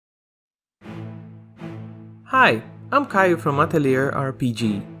Hi, I'm Caio from Atelier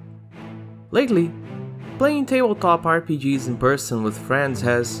RPG. Lately, playing tabletop RPGs in person with friends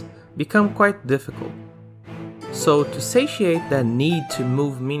has become quite difficult. So to satiate that need to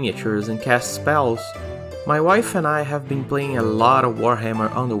move miniatures and cast spells, my wife and I have been playing a lot of Warhammer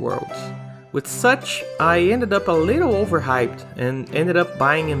Underworlds. With such, I ended up a little overhyped and ended up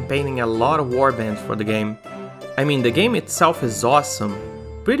buying and painting a lot of warbands for the game. I mean, the game itself is awesome,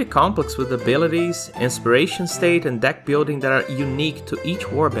 pretty complex with abilities, inspiration state and deck building that are unique to each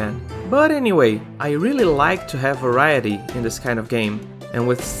warband. But anyway, I really like to have variety in this kind of game, and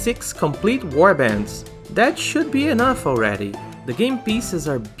with 6 complete warbands, that should be enough already. The game pieces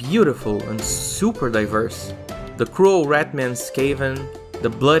are beautiful and super diverse. The Cruel Ratman Skaven, the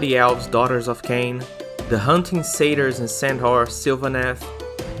Bloody Elves Daughters of Cain, the Hunting Satyrs and Sandhor Sylvaneth,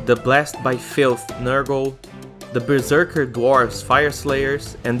 the Blessed by Filth Nurgle, the Berserker Dwarves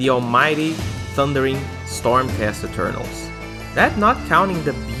Fireslayers, and the almighty Thundering Stormcast Eternals. That not counting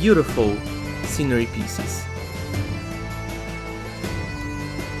the beautiful scenery pieces.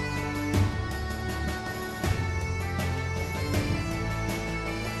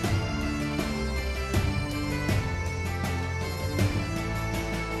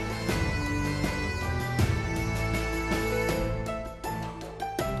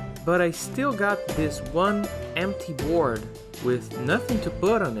 But I still got this one empty board with nothing to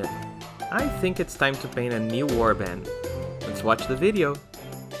put on it. I think it's time to paint a new warband. Let's watch the video.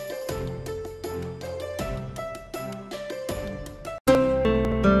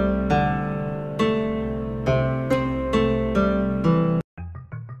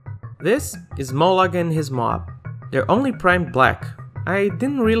 This is Mollog and his mob. They're only primed black. I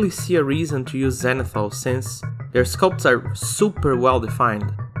didn't really see a reason to use Zenithal since their sculpts are super well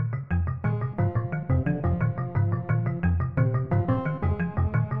defined.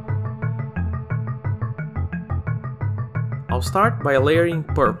 I'll start by layering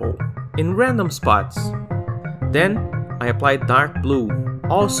purple in random spots. Then I apply dark blue,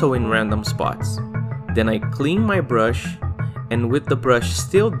 also in random spots. Then I clean my brush, and with the brush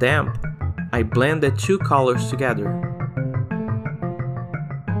still damp, I blend the 2 colors together.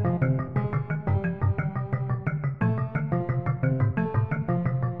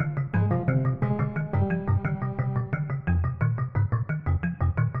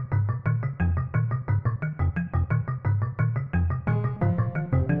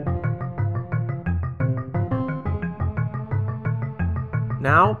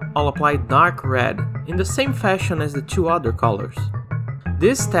 Now I'll apply dark red in the same fashion as the 2 other colors.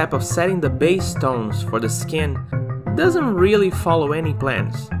 This step of setting the base tones for the skin doesn't really follow any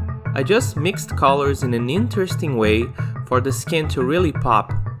plans. I just mixed colors in an interesting way for the skin to really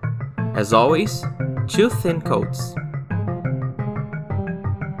pop. As always, 2 thin coats.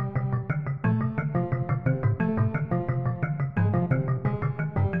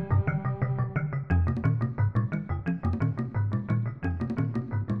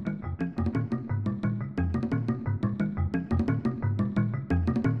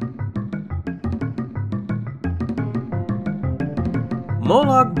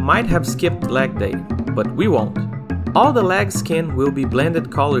 Mollog might have skipped leg day, but we won't. All the leg skin will be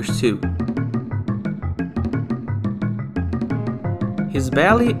blended colors too. His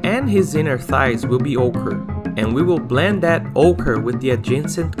belly and his inner thighs will be ochre, and we will blend that ochre with the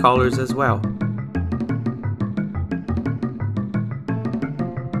adjacent colors as well.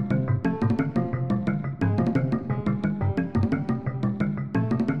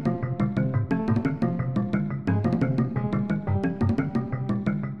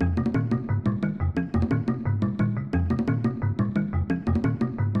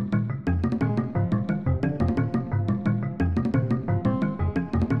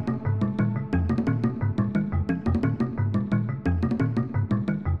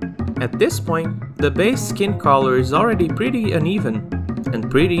 At this point, the base skin color is already pretty uneven and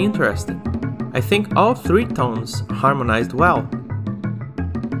pretty interesting. I think all 3 tones harmonized well.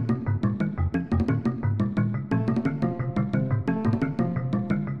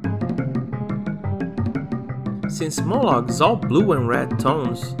 Since Mollog is all blue and red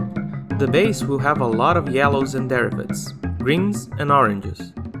tones, the base will have a lot of yellows and derivatives, greens and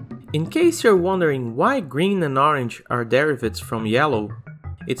oranges. In case you're wondering why green and orange are derivatives from yellow,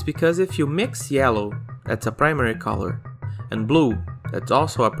 it's because if you mix yellow, that's a primary color, and blue, that's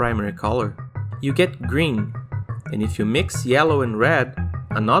also a primary color, you get green, and if you mix yellow and red,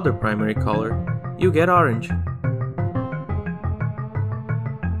 another primary color, you get orange.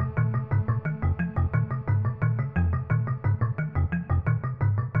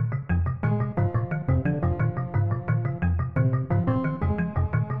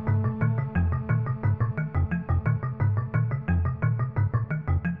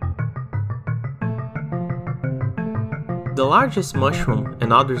 The largest mushroom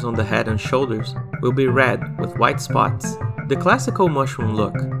and others on the head and shoulders will be red with white spots, the classical mushroom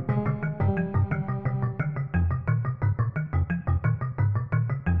look.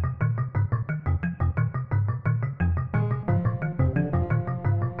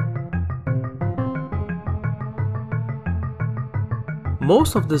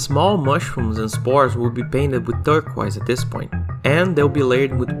 Most of the small mushrooms and spores will be painted with turquoise at this point, and they'll be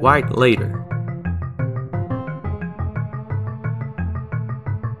layered with white later.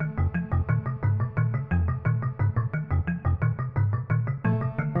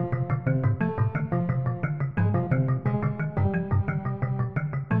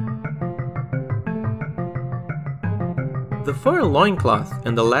 The fur loincloth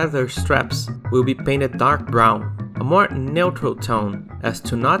and the leather straps will be painted dark brown, a more neutral tone, as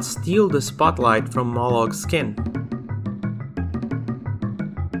to not steal the spotlight from Mollog's skin.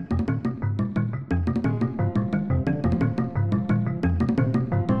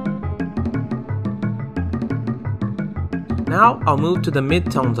 Now I'll move to the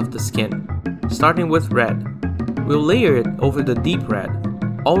mid-tones of the skin, starting with red. We'll layer it over the deep red.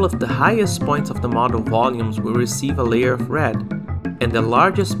 All of the highest points of the model volumes will receive a layer of red, and the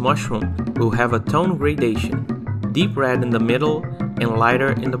largest mushroom will have a tone gradation, deep red in the middle and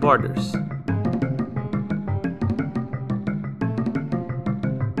lighter in the borders.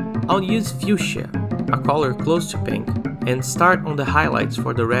 I'll use fuchsia, a color close to pink, and start on the highlights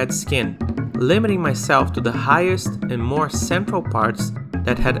for the red skin, limiting myself to the highest and more central parts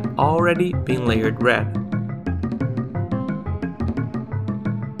that had already been layered red.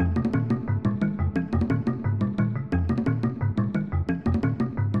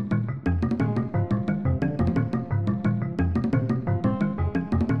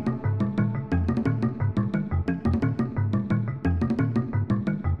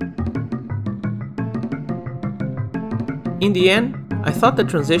 In the end, I thought the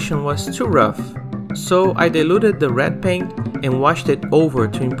transition was too rough, so I diluted the red paint and washed it over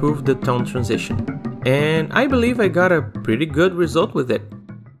to improve the tone transition. And I believe I got a pretty good result with it.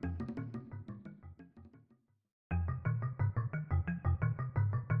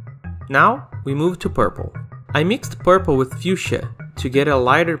 Now we move to purple. I mixed purple with fuchsia to get a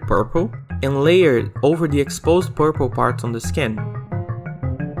lighter purple and layered over the exposed purple parts on the skin.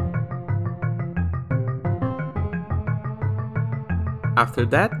 After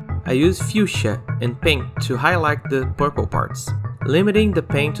that, I used fuchsia and pink to highlight the purple parts, limiting the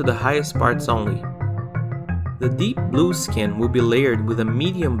paint to the highest parts only. The deep blue skin will be layered with a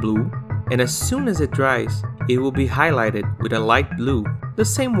medium blue, and as soon as it dries, it will be highlighted with a light blue, the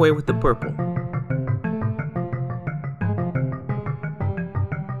same way with the purple.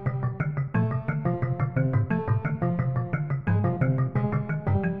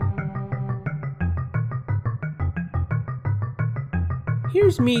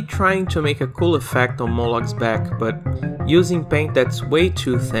 Here's me trying to make a cool effect on Mollog's back, but using paint that's way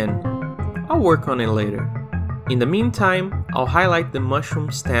too thin. I'll work on it later. In the meantime, I'll highlight the mushroom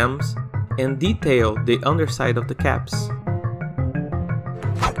stems and detail the underside of the caps.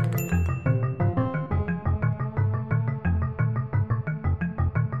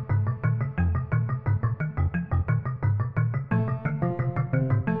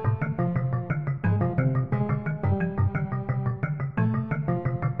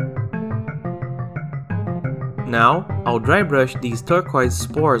 Now, I'll dry brush these turquoise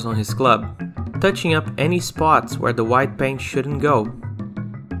spores on his club, touching up any spots where the white paint shouldn't go.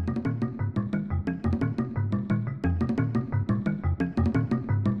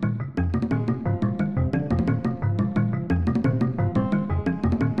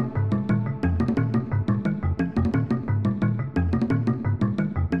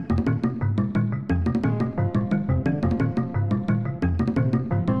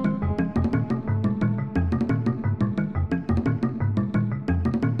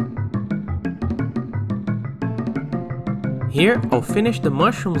 Here, I'll finish the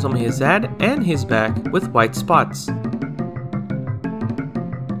mushrooms on his head and his back with white spots.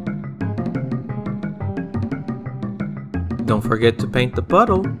 Don't forget to paint the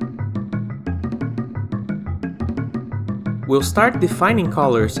puddle. We'll start defining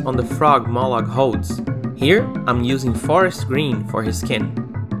colors on the frog Mollog holds. Here, I'm using forest green for his skin.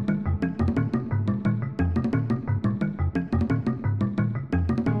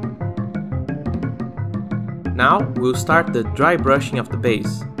 Now, we'll start the dry brushing of the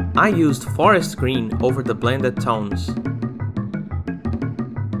base. I used forest green over the blended tones.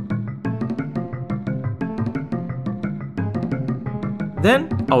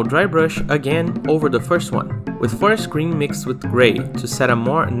 Then, I'll dry brush again over the first one, with forest green mixed with gray to set a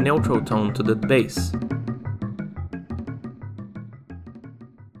more neutral tone to the base.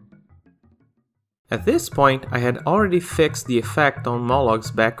 At this point, I had already fixed the effect on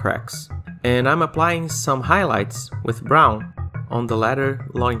Mollog's back cracks, and I'm applying some highlights with brown on the leather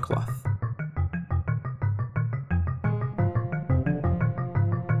loincloth.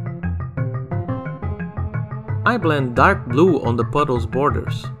 I blend dark blue on the puddle's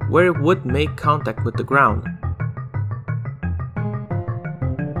borders, where it would make contact with the ground.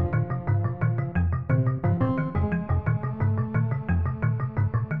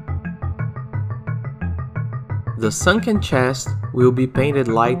 The sunken chest will be painted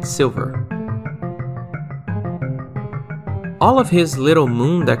light silver. All of his little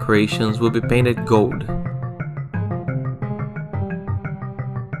moon decorations will be painted gold.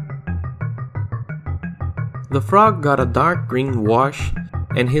 The frog got a dark green wash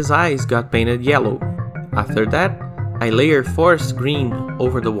and his eyes got painted yellow. After that, I layered forest green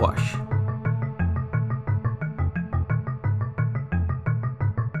over the wash.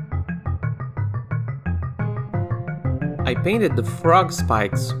 I painted the frog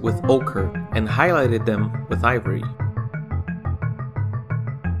spikes with ochre and highlighted them with ivory.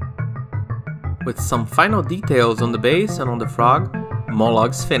 With some final details on the base and on the frog,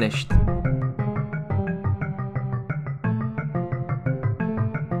 Mollog's finished.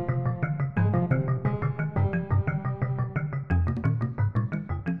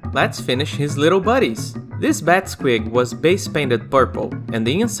 Let's finish his little buddies. This bat squig was base painted purple and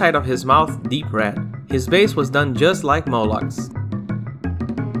the inside of his mouth deep red. His base was done just like Mollog's.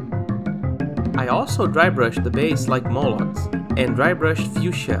 I also dry brushed the base like Mollog's and dry brushed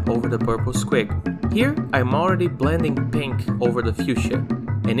fuchsia over the purple squig. Here I'm already blending pink over the fuchsia,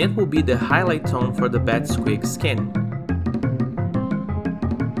 and it will be the highlight tone for the bat squig skin.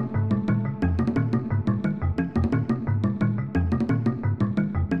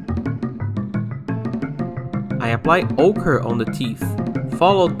 I apply ochre on the teeth,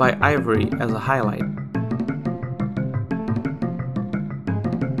 followed by ivory as a highlight.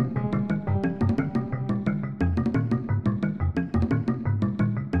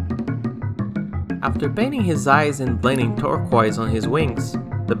 After painting his eyes and blending turquoise on his wings,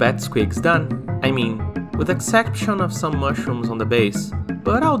 the bat squig's done. I mean, with exception of some mushrooms on the base,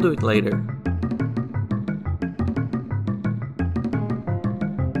 but I'll do it later.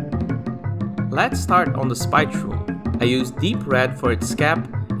 Let's start on the spite shroom. I used deep red for its cap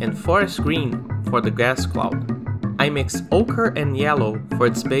and forest green for the gas cloud. I mix ochre and yellow for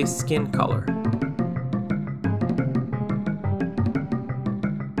its base skin color.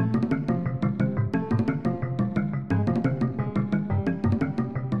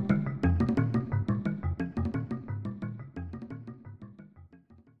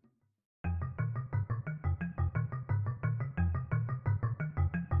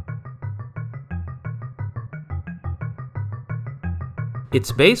 Its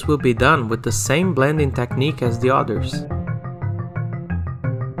base will be done with the same blending technique as the others.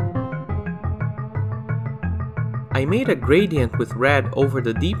 I made a gradient with red over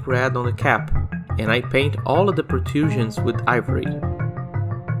the deep red on the cap, and I paint all of the protrusions with ivory.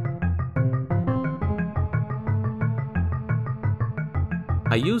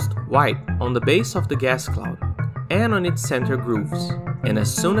 I used white on the base of the gas cloud and on its center grooves, and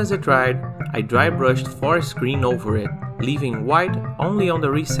as soon as it dried, I dry brushed forest green over it, leaving white only on the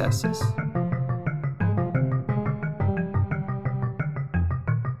recesses.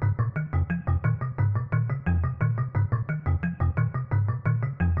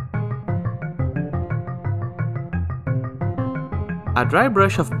 A dry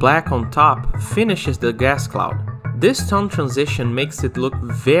brush of black on top finishes the gas cloud. This tone transition makes it look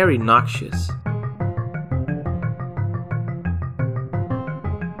very noxious.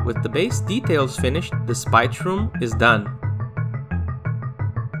 With the base details finished, the spite shroom is done.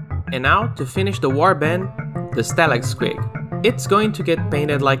 And now, to finish the warband, the stalag squig. It's going to get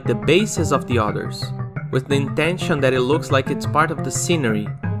painted like the bases of the others, with the intention that it looks like it's part of the scenery,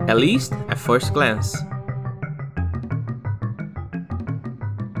 at least at first glance.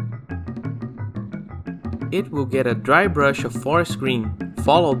 It will get a dry brush of forest green,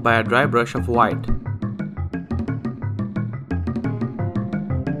 followed by a dry brush of white.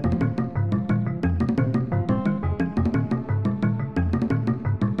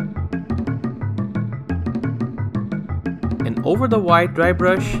 Over the white dry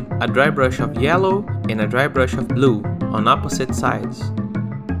brush, a dry brush of yellow and a dry brush of blue on opposite sides.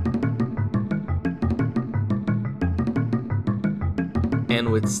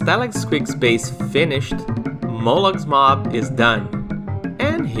 And with stalag squig's base finished, Mollog's mob is done.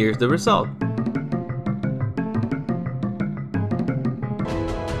 And here's the result.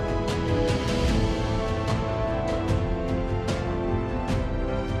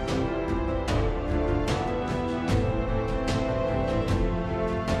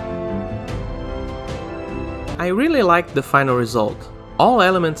 I really like the final result. All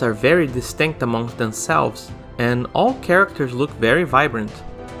elements are very distinct amongst themselves, and all characters look very vibrant.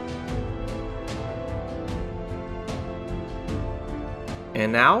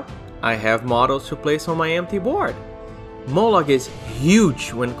 And now, I have models to place on my empty board. Mollog is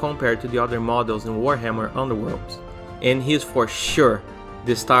huge when compared to the other models in Warhammer Underworlds, and he is for sure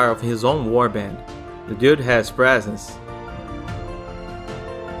the star of his own warband. The dude has presence.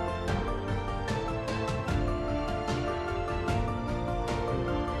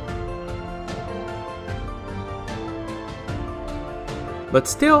 But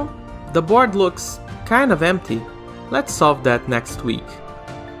still, the board looks kind of empty. Let's solve that next week.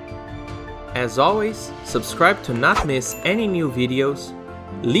 As always, subscribe to not miss any new videos,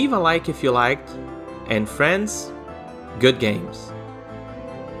 leave a like if you liked, and friends, good games!